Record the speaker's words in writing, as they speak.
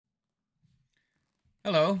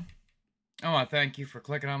Hello. I want to thank you for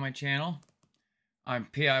clicking on my channel. I'm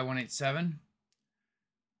PI187,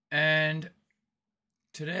 and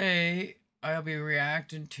today I'll be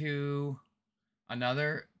reacting to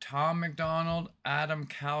another Tom MacDonald, Adam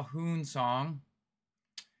Calhoun song,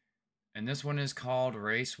 and this one is called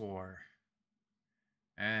Race War.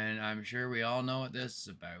 And I'm sure we all know what this is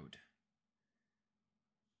about.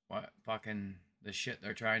 What fucking the shit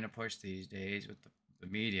they're trying to push these days with the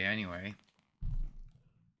media anyway.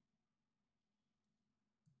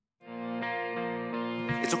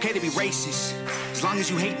 It's okay to be racist, as long as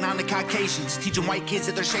you hating on the Caucasians, teaching white kids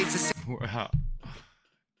that their shades the same. Wow.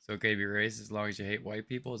 It's okay to be racist as long as you hate white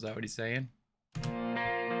people? Is that what he's saying?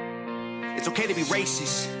 It's okay to be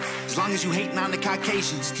racist, as long as you hating on the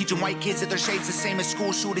Caucasians, teaching white kids that their shades the same as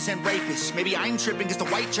school shooters and rapists. Maybe I'm tripping because the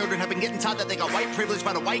white children have been getting taught that they got white privilege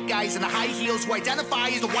by the white guys in the high heels who identify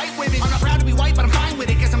as the white women. I'm not proud to be white, but I'm fine with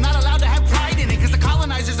it, because I'm not allowed to have pride in it, because the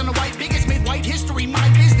colonizers and the white bigots made white history my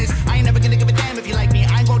business. I ain't never gonna give a damn if you like me.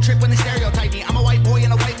 I ain't gon' trip when they stereotype me. I'm a white boy,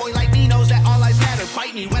 and a white boy like me knows that all lives matter.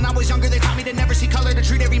 Bite me. When I was younger, they taught me to never see color, to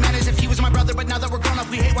treat every man as if he was my brother. But now that we're grown up,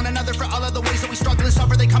 we hate one another for all of the ways that we struggle and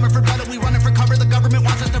suffer. They coming for blood and we running for cover. The government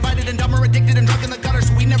wants us divided and dumber, addicted and drunk in the gutter,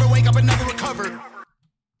 so we never wake up and never recover.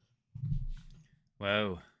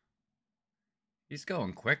 Whoa. He's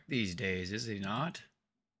going quick these days, is he not?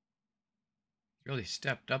 Really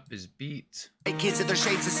stepped up his beats. White kids that their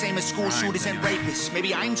shades the same as school shooters and rapists.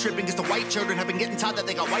 Maybe I'm tripping because the white children have been getting taught that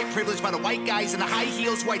they got white privilege by the white guys in the high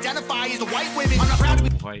heels who identify as the white women. I'm not proud to be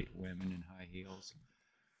white women in high heels.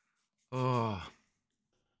 Oh.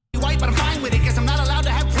 White, but I'm fine with it, because I'm not allowed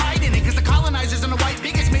to have pride in it, because the colonizers and the white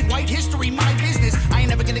bigots made white history my business. I ain't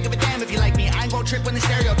never gonna give a damn if you like me. I ain't gon' trip when they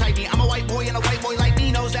stereotype me. I'm a white boy, and a white boy like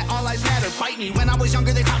me knows that all lives matter. Bite me. When I was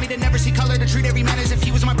younger, they taught me to never see color, to treat every man as if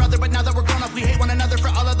he was my brother. But now that we're grown up, we hate one another for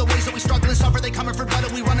all of the ways that we struggle and suffer. They coming for blood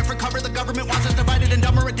and we running for cover. The government wants us divided and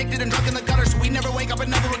dumber, addicted and drunk in the gutter, so we never wake up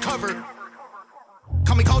and never recover.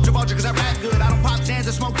 Call me culture vulture because I rap good. I don't pop Zans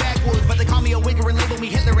or smoke backwoods, but they call me a wigger and label me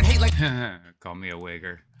Hitler and hate like Call me a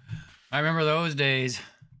wigger. I remember those days.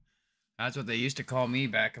 That's what they used to call me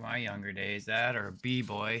back in my younger days. That or a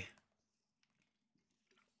B-boy.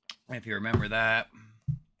 If you remember that.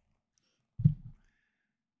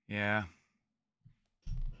 Yeah.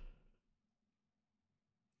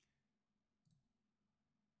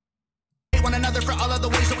 One another for all of the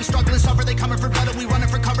ways that we struggle and suffer. They coming for blood and we running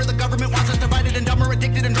for cover. The government wants us divided and dumber,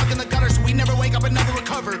 addicted and drunk in the gutter, so we never wake up and never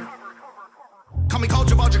recover. Call me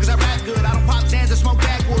culture vulture because I rap good. I don't pop Zans or smoke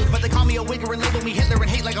backwoods, but they call me a wigger and label me Hitler and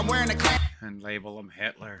hate like I'm wearing a clan. And label him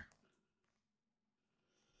Hitler.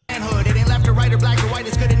 Manhood, it ain't left or right or black or white,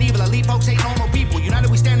 it's good and evil. Elite folks hate normal people. United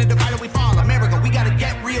we stand and divided we fall. America, we gotta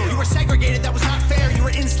get real. You were segregated, that was not fair. You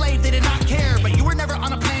were enslaved, they did not care. But you were never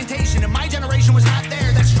on a plantation, and my generation was not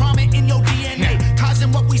there. That's trauma in your DNA,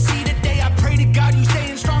 causing what we see today. I pray to God you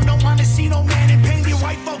staying strong. Don't wanna see no man in pain. You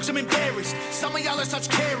white folks, I'm embarrassed. Some of y'all are such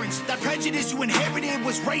Karens. That prejudice you inherited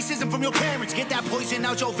was racism from your parents. Get that poison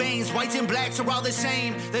out your veins. Whites and blacks are all the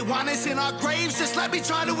same. They want us in our graves, just let me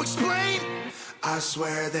try to explain. I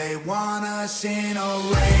swear they want us in a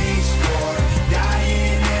race war,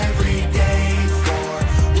 dying every day for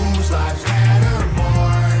whose lives matter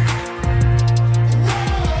more.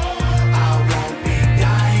 I won't be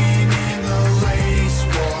dying in the race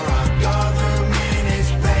war. Our government is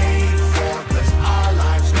paid for, 'cause our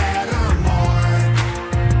lives matter more.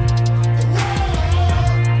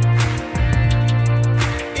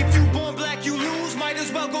 If you born black, you lose. Might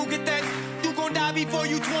as well go get that. You gon' die before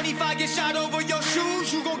you 25, get shot over your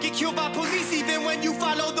shoes. You gon' get killed by police even when you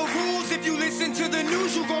follow the rules. If you listen to the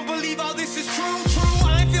news, you gon' believe all this is true.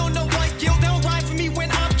 I ain't feel no white guilt. They don't ride for me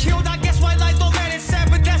when I'm killed. I guess white life don't matter, sad,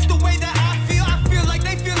 but that's the way that I feel. I feel like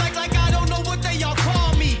they feel like I don't know what they all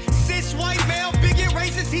call me. Cis white male, bigot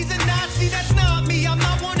racist, he's a Nazi. That's not me. I'm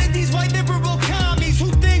not one of these white liberal commies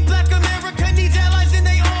who think black America needs allies in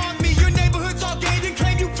their army. Your neighborhood's all gay and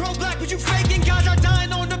claim you pro-black, but you faking. Guys are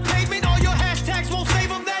dying on the pavement. All your hashtags won't save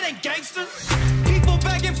them. That ain't gangster. People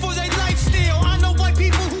begging for their life still. I know white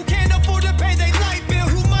people who can't afford to pay their light bill,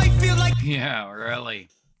 who might feel like... Yeah, really.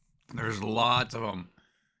 There's lots of them.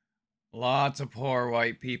 Lots of poor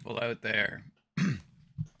white people out there.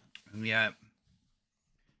 And yet,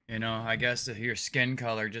 you know, I guess if your skin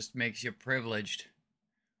color just makes you privileged.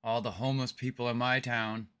 All the homeless people in my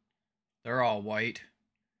town, they're all white.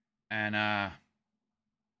 And,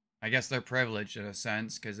 I guess they're privileged in a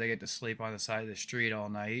sense, because they get to sleep on the side of the street all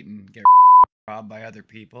night and get robbed by other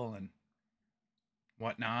people and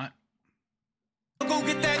whatnot. Go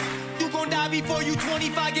get that. You gon' die before you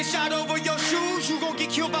 25, get shot over your shoes. You gon'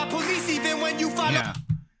 get killed by police even when you follow. Yeah.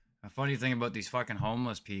 funny thing about these fucking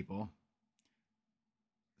homeless people,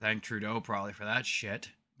 thank Trudeau probably for that shit.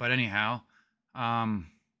 But anyhow, the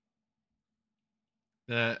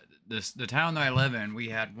town that I live in, we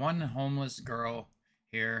had one homeless girl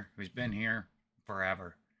here who's been here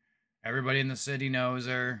forever. Everybody in the city knows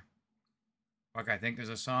her. Fuck, I think there's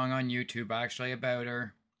a song on YouTube actually about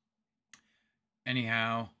her.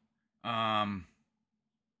 Anyhow, yeah,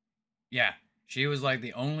 she was like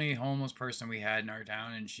the only homeless person we had in our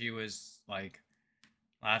town, and she was like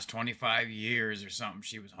last 25 years or something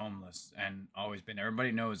she was homeless and always been.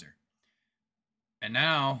 Everybody knows her. And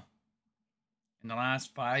now, in the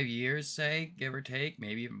last 5 years, say, give or take,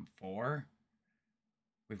 maybe even 4,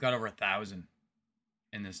 we've got over 1,000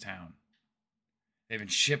 in this town. They've been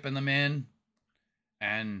shipping them in,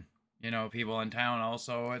 and, you know, people in town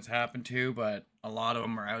also it's happened to, but a lot of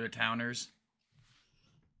them are out-of-towners.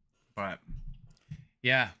 But,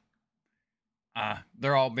 yeah,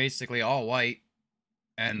 they're all basically all white,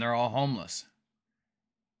 and they're all homeless.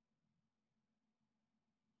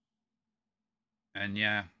 And,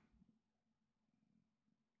 yeah,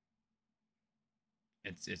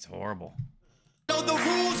 it's horrible. Know the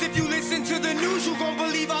rules. If you listen to the news, you gon'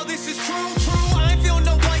 believe all this is true. I ain't feel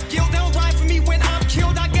no white guilt. They'll ride for me when I'm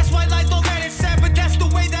killed. I guess white lies don't let it sad, but that's the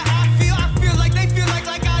way that I feel. I feel like they feel like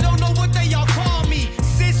I don't know what they all call me.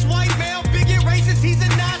 Cis white male, bigot, racist, he's a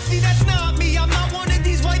Nazi. That's not me. I'm not one of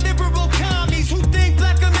these white liberal commies who think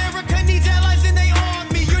black America needs allies in they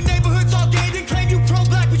army. Your neighborhood's all gay and claim you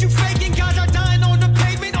pro-black, but you faking. Guys are dying on the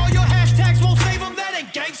pavement. All your hashtags won't save them. That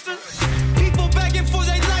ain't gangster. People begging for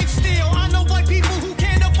their life still. I know white people who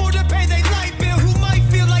can't afford to pay their light bill, who might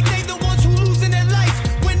feel like they the ones who losing their life,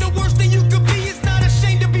 when the worst thing you could be is not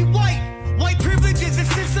ashamed to be white. White privilege is a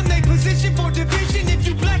system they position for division. If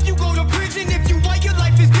you black, you go to prison. If you white, your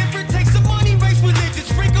life is different. Take some money, race religion,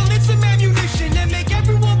 sprinkle in some ammunition, and make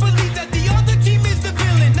everyone believe that the other team is the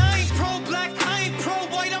villain. I ain't pro-black, I ain't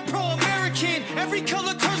pro-white, I'm pro-American. Every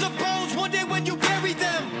color turns up bones one day when you bury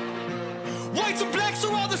them. Whites and blacks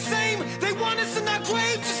are all the same. They want us in our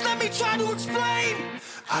graves. Just let me try to explain.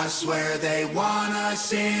 I swear they want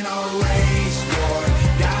us in a race war,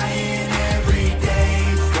 dying every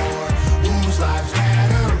day for whose lives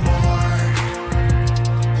matter more.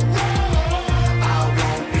 I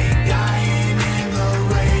won't be dying in the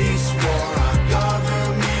race war. Our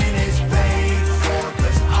government is paid for,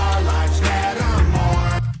 'cause our lives matter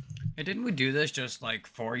more. Hey, didn't we do this just like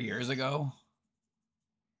 4 years ago?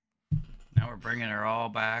 Now we're bringing her all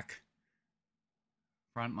back.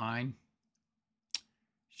 Front line.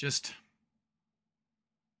 It's just...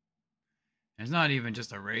 It's not even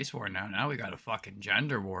just a race war now. Now we got a fucking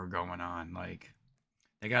gender war going on. Like,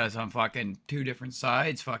 they got us on fucking 2 different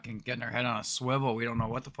sides, fucking getting our head on a swivel. We don't know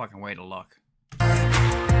what the fucking way to look.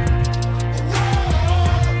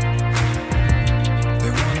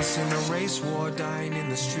 In a race war, dying in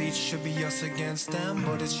the streets. Should be us against them,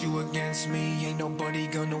 but it's you against me. Ain't nobody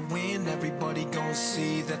gonna win. Everybody gonna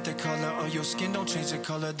see that the color of your skin don't change the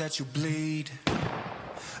color that you bleed.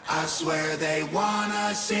 I swear they want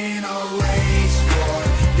us in a race war,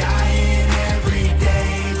 dying every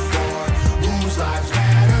day for whose lives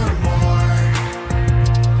matter more.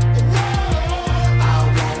 I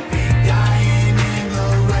won't be dying in the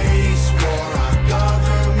race war. Our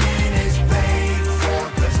government is paid for,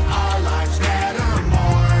 'cause our lives matter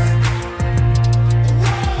more.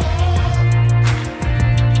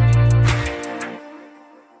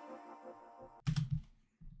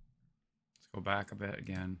 Let's go back a bit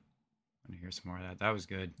again. I want to hear some more of that. That was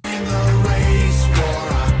good. In the race war,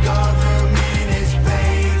 our government is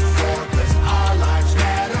paid for, 'cause our lives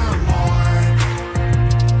matter more.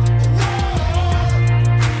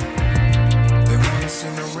 They want us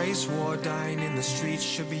in a race war, dying in the streets.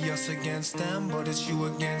 Should be us against them, but it's you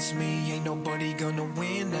against me. Ain't nobody gonna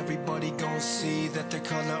win. Everybody gonna see that the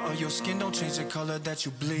color of your skin don't change the color that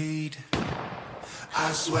you bleed.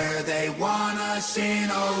 I swear they want us in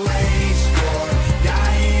a race war,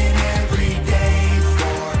 dying every day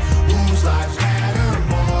for whose lives matter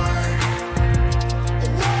more.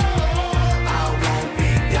 I won't be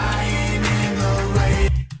dying in the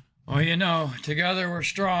race. Well, you know, together we're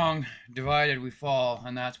strong, divided we fall,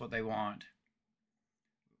 and that's what they want.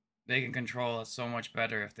 They can control us so much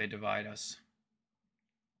better if they divide us.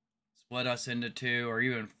 Split us into 2 or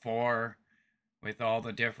even 4 with all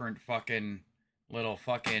the different fucking little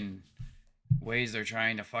fucking ways they're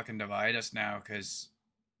trying to fucking divide us now, because,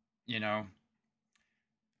 you know,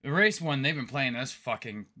 the race one, they've been playing this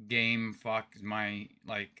fucking game, fuck, my,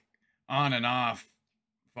 like, on and off,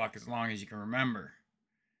 fuck, as long as you can remember.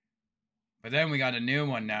 But then we got a new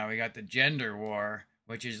one now. We got the gender war,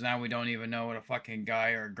 which is now we don't even know what a fucking guy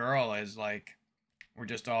or girl is. Like, we're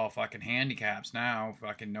just all fucking handicaps now.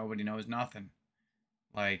 Fucking nobody knows nothing.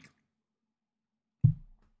 Like,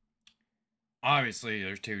 obviously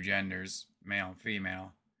there's two genders, male and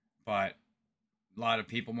female, but a lot of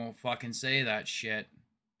people won't fucking say that shit,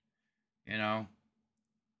 you know?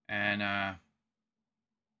 And,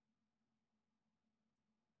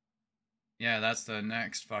 yeah, that's the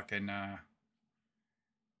next fucking,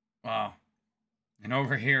 well, and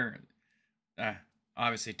over here,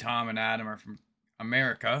 obviously Tom and Adam are from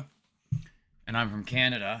America, and I'm from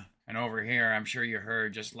Canada, and over here, I'm sure you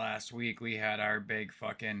heard just last week, we had our big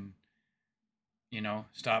fucking, you know,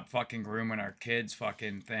 stop fucking grooming our kids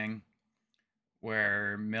fucking thing,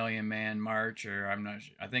 where Million Man March, or I'm not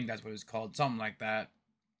sure, I think that's what it's called, something like that,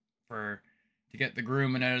 to get the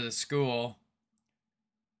grooming out of the school.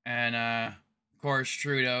 And of course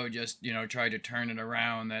Trudeau just, you know, tried to turn it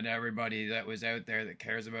around, that everybody that was out there that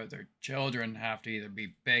cares about their children have to either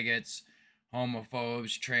be bigots,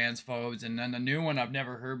 homophobes, transphobes, and then the new one I've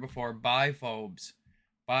never heard before, biphobes,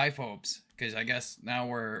 because I guess now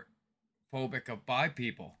we're phobic of bi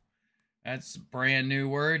people. That's a brand new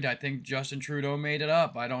word. I think Justin Trudeau made it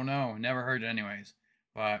up. I don't know. Never heard it anyways.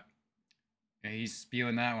 But yeah, he's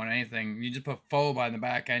spewing that one. Anything. You just put phobe on the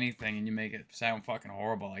back anything and you make it sound fucking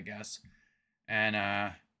horrible, I guess. And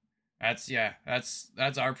that's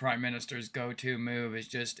our prime minister's go-to move, is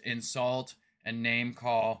just insult and name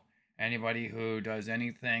call anybody who does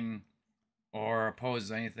anything or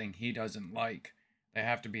opposes anything he doesn't like. They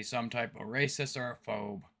have to be some type of racist or a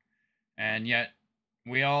phobe. And yet,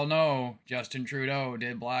 we all know Justin Trudeau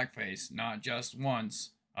did blackface, not just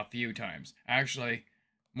once, a few times. Actually,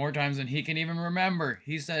 more times than he can even remember.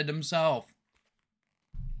 He said himself.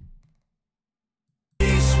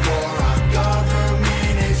 This war our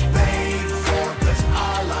government is paid for, 'cause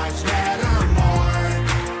our lives matter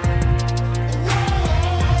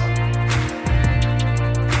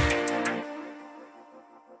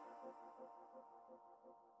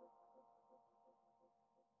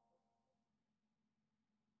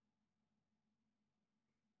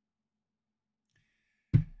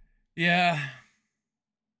Yeah.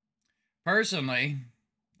 Personally,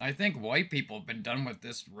 I think white people have been done with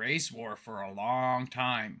this race war for a long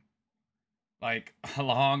time. Like, a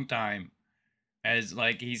long time. As,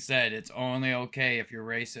 like he said, it's only okay if you're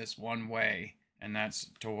racist one way, and that's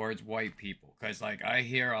towards white people. Because, like, I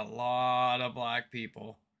hear a lot of black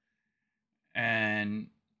people, and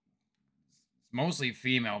mostly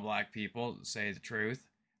female black people, to say the truth,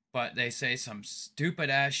 but they say some stupid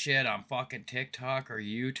ass shit on fucking TikTok or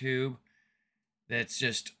YouTube that's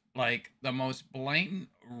just like the most blatant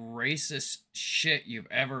racist shit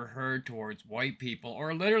you've ever heard towards white people,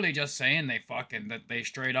 or literally just saying that they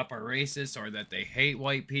straight up are racist, or that they hate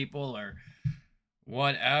white people, or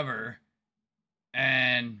whatever.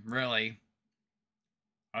 And really,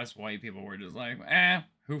 us white people were just like,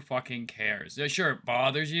 who fucking cares? Yeah, sure, it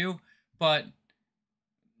bothers you, but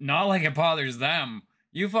not like it bothers them.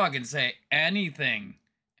 You fucking say anything,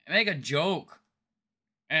 make a joke,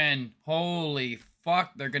 and holy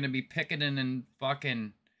fuck, they're gonna be picketing and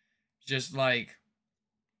fucking just like,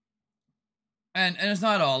 and it's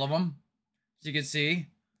not all of them, as you can see.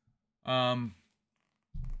 You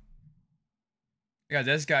got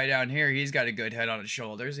this guy down here, he's got a good head on his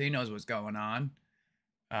shoulders, he knows what's going on.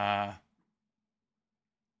 What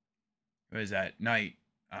is that? Night.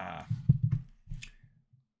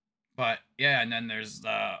 But yeah, and then there's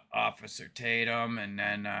Officer Tatum, and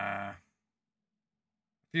then a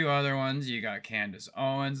few other ones. You got Candace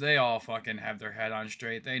Owens. They all fucking have their head on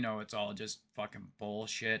straight. They know it's all just fucking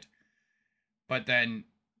bullshit. But then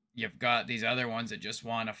you've got these other ones that just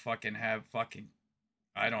want to fucking have fucking,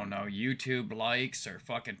 I don't know, YouTube likes or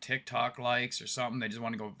fucking TikTok likes or something. They just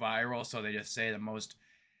want to go viral, so they just say the most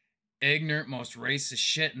ignorant, most racist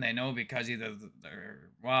shit, and they know because either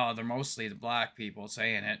they're mostly the black people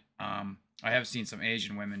saying it. I have seen some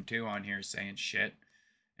Asian women too on here saying shit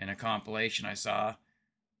in a compilation I saw.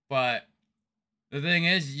 But the thing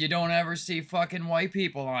is, you don't ever see fucking white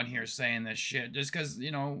people on here saying this shit, just because, you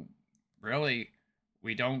know, really,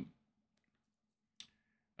 we don't.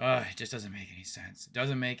 It just doesn't make any sense. It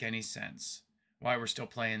doesn't make any sense why we're still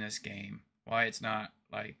playing this game. Why it's not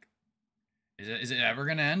like, is it ever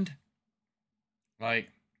gonna end? Like,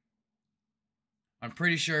 I'm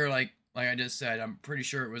pretty sure, like I just said, I'm pretty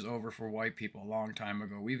sure it was over for white people a long time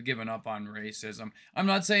ago. We've given up on racism. I'm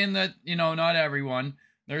not saying that, you know, not everyone.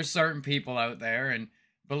 There's certain people out there, and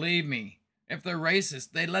believe me, if they're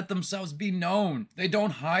racist, they let themselves be known. They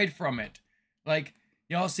don't hide from it. Like,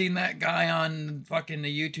 Y'all seen that guy on fucking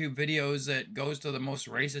the YouTube videos that goes to the most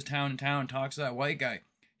racist town in town and talks to that white guy?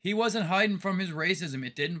 He wasn't hiding from his racism.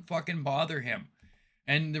 It didn't fucking bother him.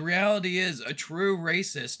 And the reality is, a true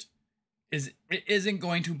racist it isn't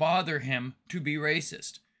going to bother him to be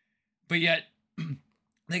racist. But yet,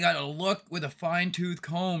 they gotta look with a fine-tooth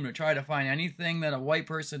comb to try to find anything that a white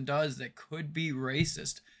person does that could be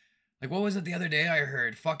racist. Like, what was it the other day I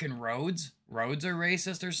heard? Fucking roads? Roads are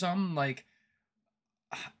racist or something? Like,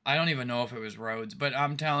 I don't even know if it was roads, but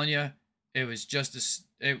I'm telling you, it was just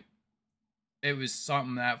it was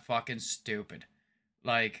something that fucking stupid.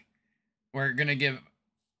 Like, we're gonna give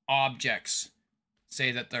objects,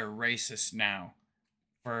 say that they're racist now,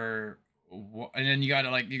 and then you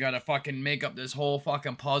gotta fucking make up this whole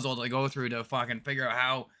fucking puzzle to go through to fucking figure out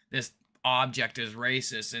how this object is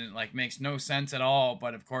racist, and it like makes no sense at all,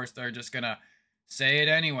 but of course they're just gonna say it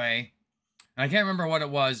anyway. And I can't remember what it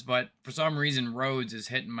was, but for some reason roads is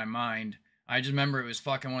hitting my mind. I just remember it was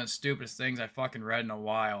fucking one of the stupidest things I fucking read in a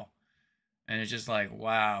while. And it's just like,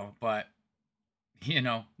 wow. But, you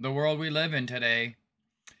know, the world we live in today,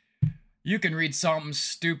 you can read something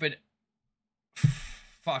stupid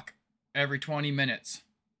fuck every 20 minutes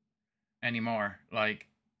anymore. Like,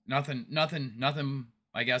 nothing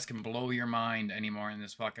I guess can blow your mind anymore in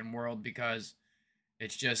this fucking world, because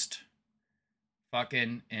it's just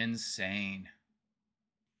fucking insane.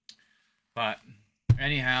 But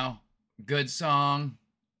anyhow, good song,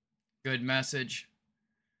 good message.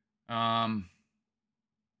 Yeah.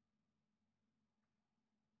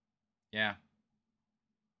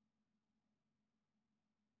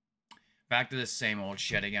 Back to this same old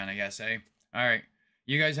shit again, I guess, eh? Alright.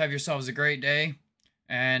 You guys have yourselves a great day.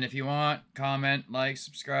 And if you want, comment, like,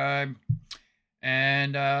 subscribe.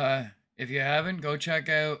 And if you haven't, go check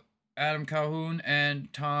out Adam Calhoun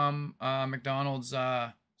and Tom MacDonald's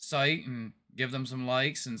site and give them some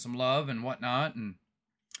likes and some love and whatnot. And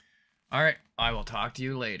all right, I will talk to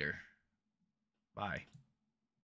you later. Bye.